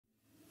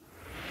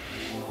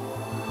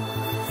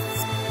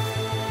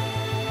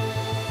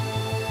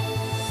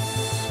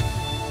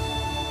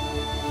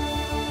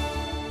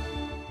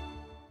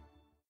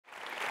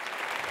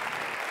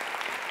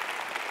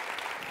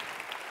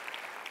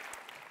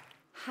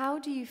How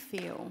do you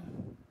feel?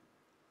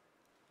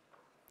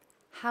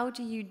 How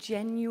do you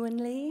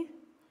genuinely,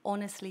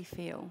 honestly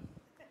feel?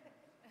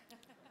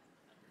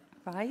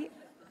 Right?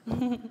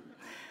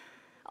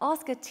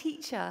 Ask a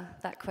teacher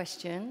that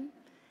question,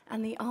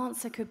 and the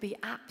answer could be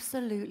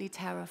absolutely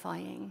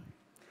terrifying.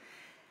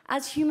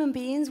 As human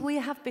beings, we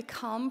have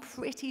become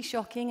pretty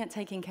shocking at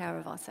taking care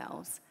of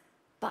ourselves.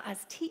 But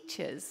as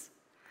teachers,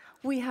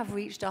 we have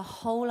reached a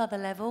whole other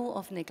level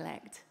of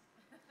neglect.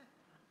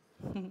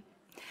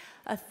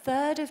 A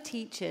third of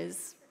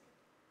teachers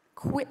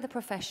quit the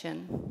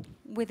profession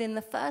within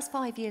the first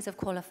 5 years of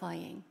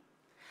qualifying.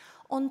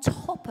 On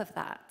top of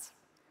that,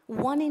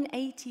 1 in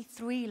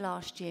 83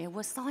 last year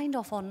were signed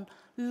off on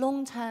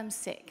long-term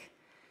sick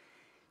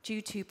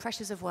due to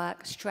pressures of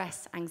work,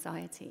 stress,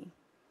 anxiety.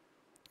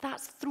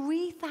 That's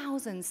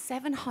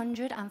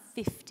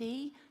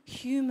 3,750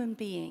 human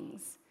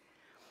beings.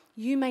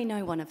 You may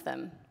know one of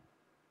them.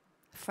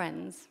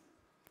 Friends,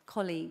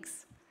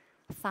 colleagues,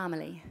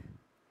 family.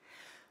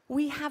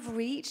 We have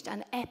reached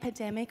an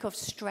epidemic of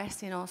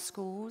stress in our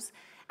schools,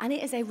 and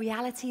it is a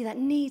reality that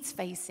needs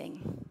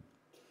facing.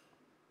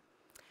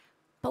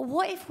 But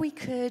what if we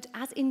could,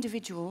 as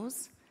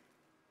individuals,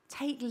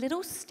 take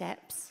little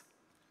steps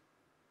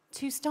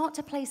to start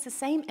to place the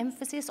same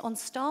emphasis on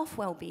staff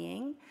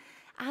well-being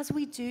as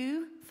we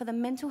do for the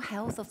mental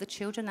health of the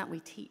children that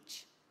we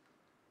teach?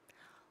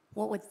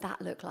 What would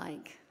that look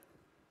like?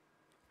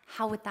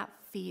 How would that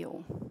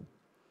feel?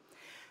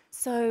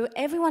 So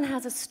everyone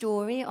has a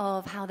story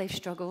of how they've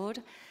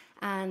struggled,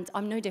 and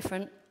I'm no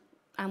different,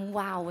 and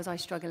wow, was I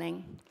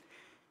struggling.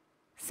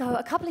 So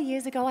a couple of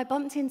years ago, I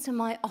bumped into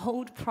my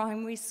old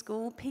primary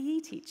school PE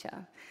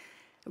teacher,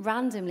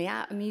 randomly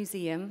at a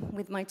museum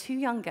with my 2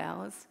 young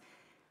girls,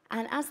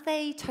 and as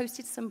they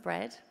toasted some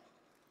bread,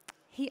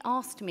 he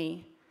asked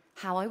me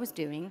how I was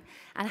doing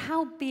and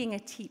how being a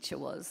teacher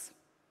was.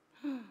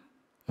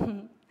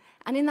 And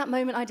in that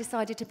moment, I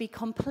decided to be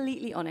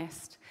completely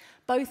honest,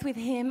 both with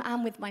him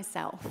and with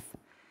myself.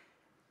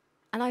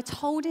 And I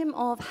told him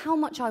of how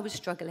much I was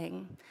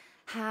struggling,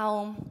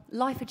 how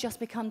life had just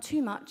become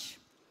too much,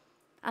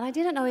 and I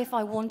didn't know if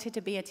I wanted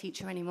to be a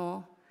teacher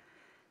anymore.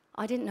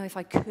 I didn't know if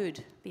I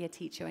could be a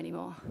teacher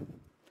anymore.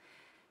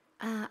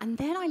 And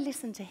then I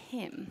listened to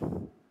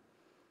him,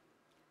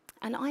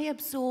 and I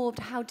absorbed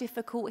how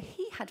difficult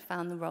he had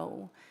found the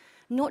role,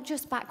 not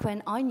just back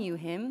when I knew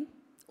him,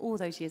 all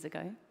those years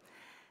ago,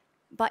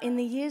 but in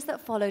the years that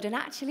followed, and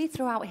actually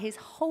throughout his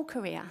whole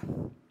career.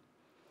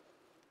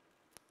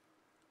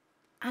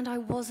 And I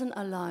wasn't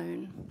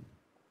alone.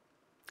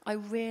 I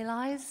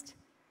realized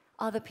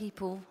other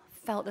people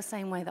felt the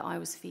same way that I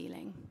was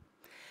feeling.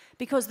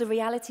 Because the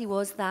reality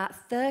was that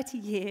 30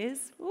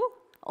 years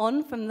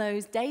on from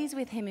those days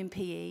with him in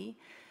PE,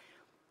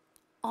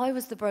 I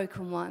was the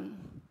broken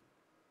one.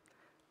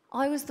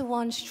 I was the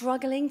one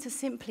struggling to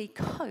simply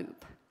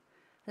cope,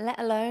 let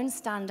alone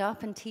stand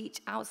up and teach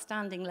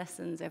outstanding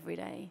lessons every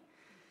day.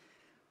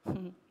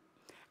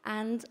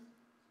 And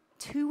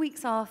 2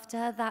 weeks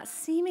after that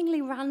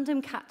seemingly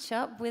random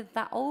catch-up with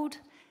that old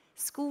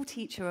school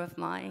teacher of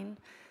mine,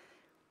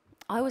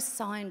 I was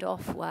signed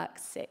off work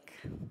sick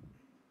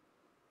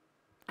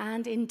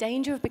and in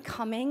danger of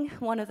becoming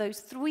one of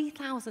those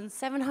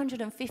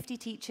 3,750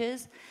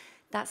 teachers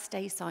that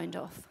stay signed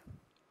off.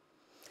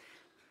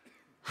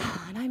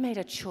 And I made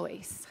a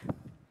choice.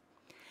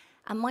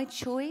 And my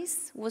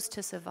choice was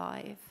to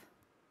survive.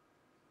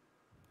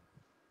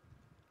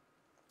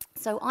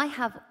 So I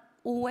have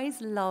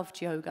always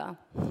loved yoga.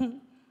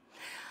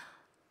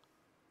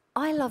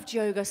 I loved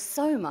yoga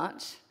so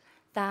much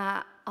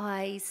that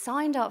I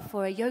signed up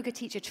for a yoga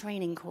teacher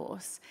training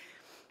course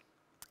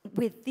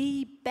with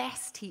the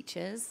best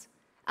teachers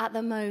at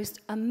the most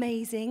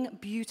amazing,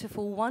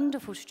 beautiful,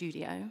 wonderful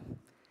studio,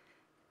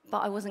 but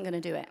I wasn't going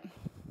to do it.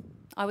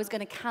 I was going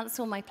to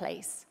cancel my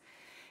place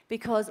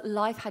because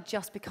life had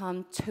just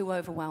become too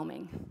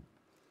overwhelming.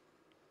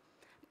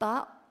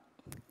 But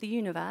the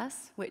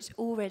universe, which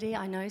already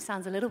I know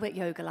sounds a little bit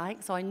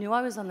yoga-like, so I knew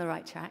I was on the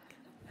right track,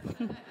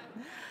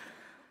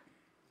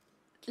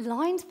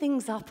 lined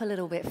things up a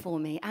little bit for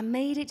me and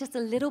made it just a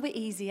little bit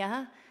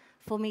easier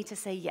for me to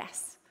say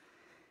yes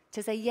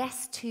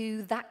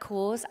to that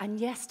cause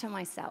and yes to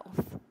myself.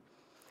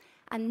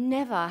 And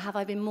never have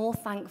I been more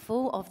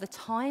thankful of the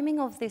timing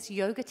of this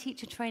yoga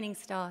teacher training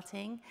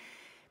starting,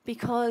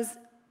 because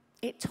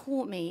it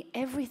taught me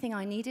everything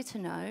I needed to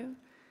know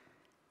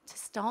to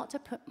start to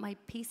put my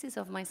pieces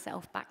of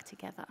myself back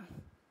together.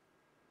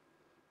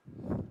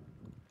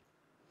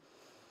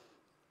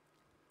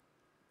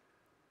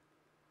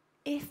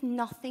 If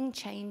nothing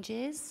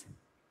changes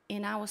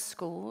in our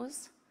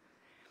schools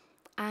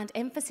and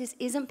emphasis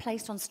isn't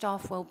placed on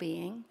staff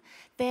well-being,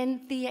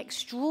 then the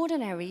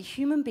extraordinary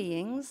human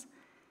beings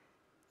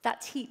that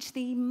teach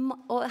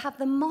or have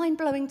the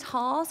mind-blowing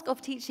task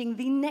of teaching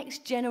the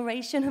next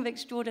generation of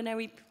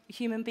extraordinary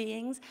human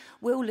beings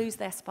will lose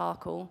their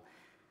sparkle.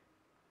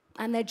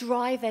 And their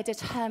drive, their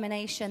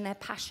determination, their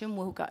passion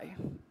will go.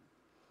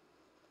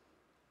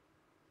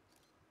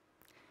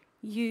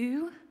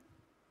 You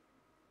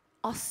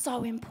are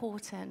so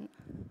important.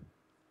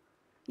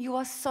 You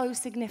are so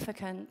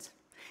significant.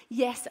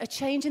 Yes, a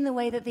change in the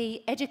way that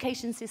the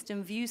education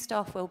system views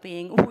staff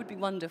well-being would be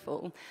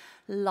wonderful,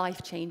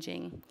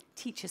 life-changing,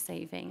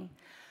 teacher-saving.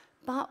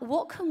 But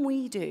what can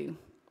we do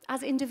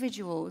as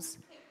individuals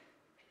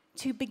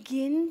to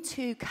begin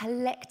to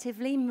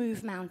collectively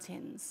move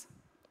mountains?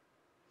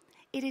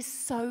 It is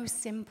so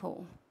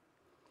simple.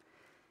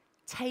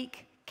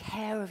 Take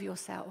care of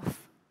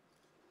yourself.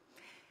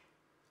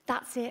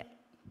 That's it.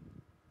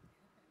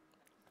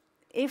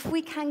 If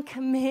we can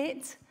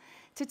commit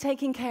to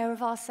taking care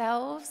of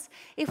ourselves,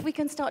 if we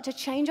can start to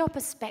change our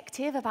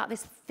perspective about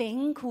this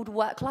thing called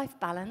work-life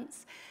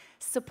balance,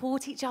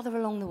 support each other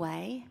along the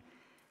way,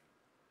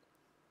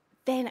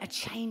 then a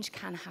change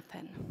can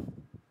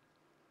happen.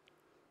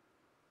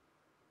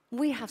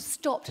 We have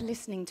stopped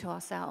listening to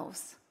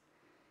ourselves.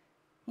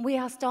 We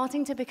are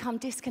starting to become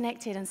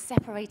disconnected and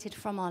separated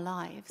from our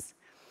lives.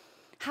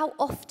 How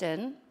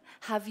often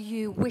have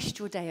you wished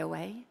your day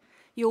away,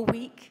 your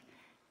week,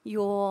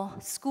 your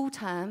school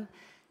term,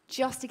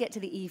 just to get to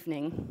the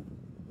evening,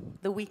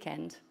 the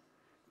weekend,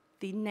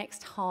 the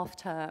next half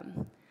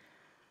term,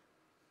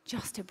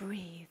 just to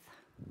breathe?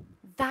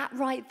 That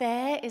right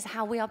there is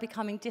how we are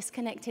becoming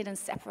disconnected and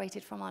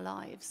separated from our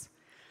lives.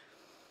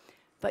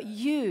 But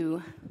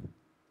you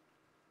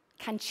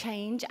can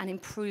change and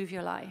improve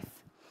your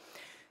life.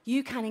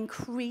 You can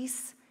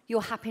increase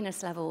your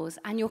happiness levels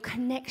and your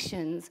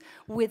connections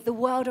with the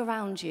world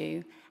around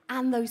you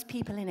and those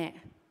people in it.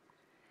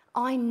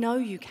 I know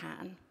you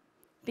can,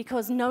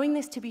 because knowing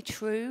this to be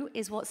true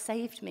is what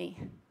saved me.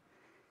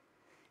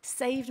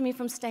 Saved me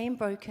from staying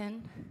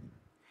broken,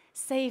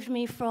 saved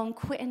me from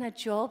quitting a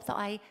job that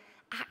I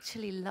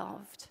actually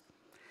loved,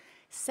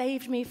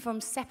 saved me from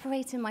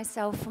separating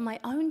myself from my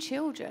own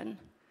children,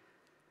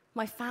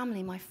 my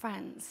family, my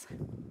friends.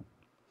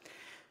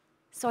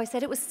 So I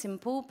said it was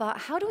simple, but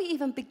how do we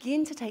even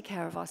begin to take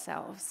care of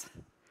ourselves?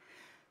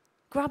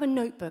 Grab a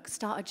notebook,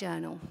 start a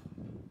journal.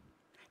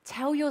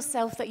 Tell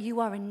yourself that you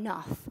are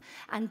enough,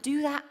 and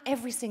do that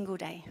every single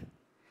day.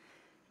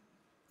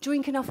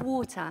 Drink enough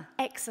water,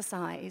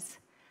 exercise.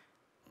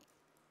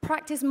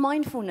 Practice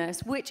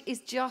mindfulness, which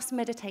is just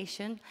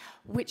meditation,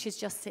 which is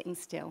just sitting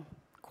still,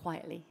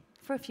 quietly,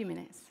 for a few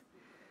minutes.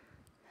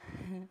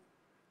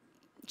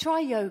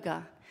 Try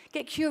yoga.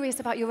 Get curious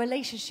about your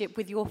relationship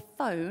with your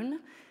phone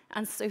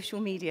and social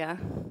media.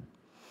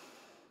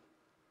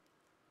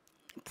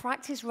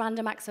 Practice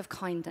random acts of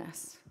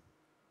kindness.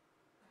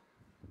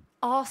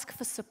 Ask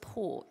for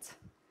support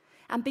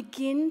and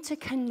begin to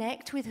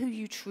connect with who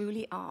you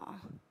truly are.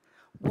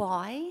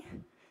 Why?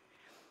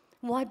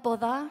 Why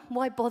bother?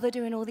 Why bother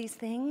doing all these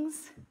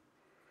things?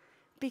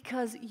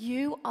 Because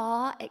you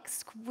are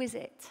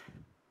exquisite.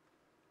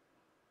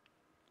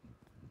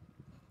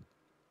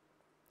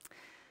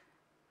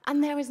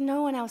 And there is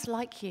no one else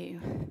like you.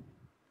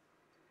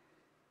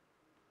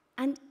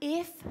 And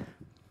if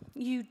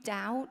you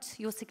doubt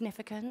your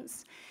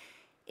significance,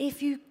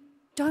 if you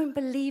don't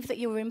believe that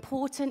you're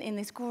important in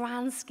this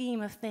grand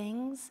scheme of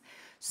things,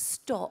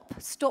 stop.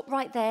 Stop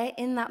right there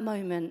in that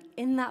moment,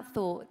 in that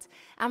thought,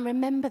 and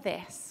remember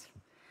this.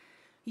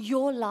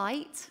 Your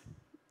light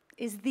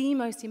is the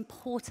most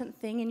important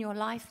thing in your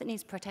life that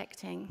needs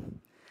protecting.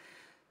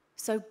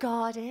 So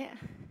guard it,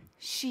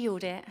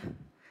 shield it,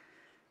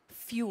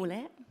 fuel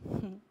it,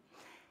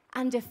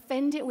 and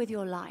defend it with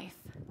your life.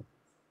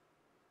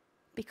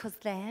 Because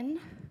then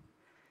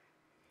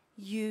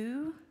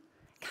you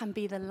can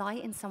be the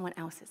light in someone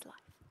else's life.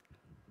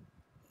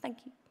 Thank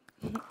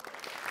you.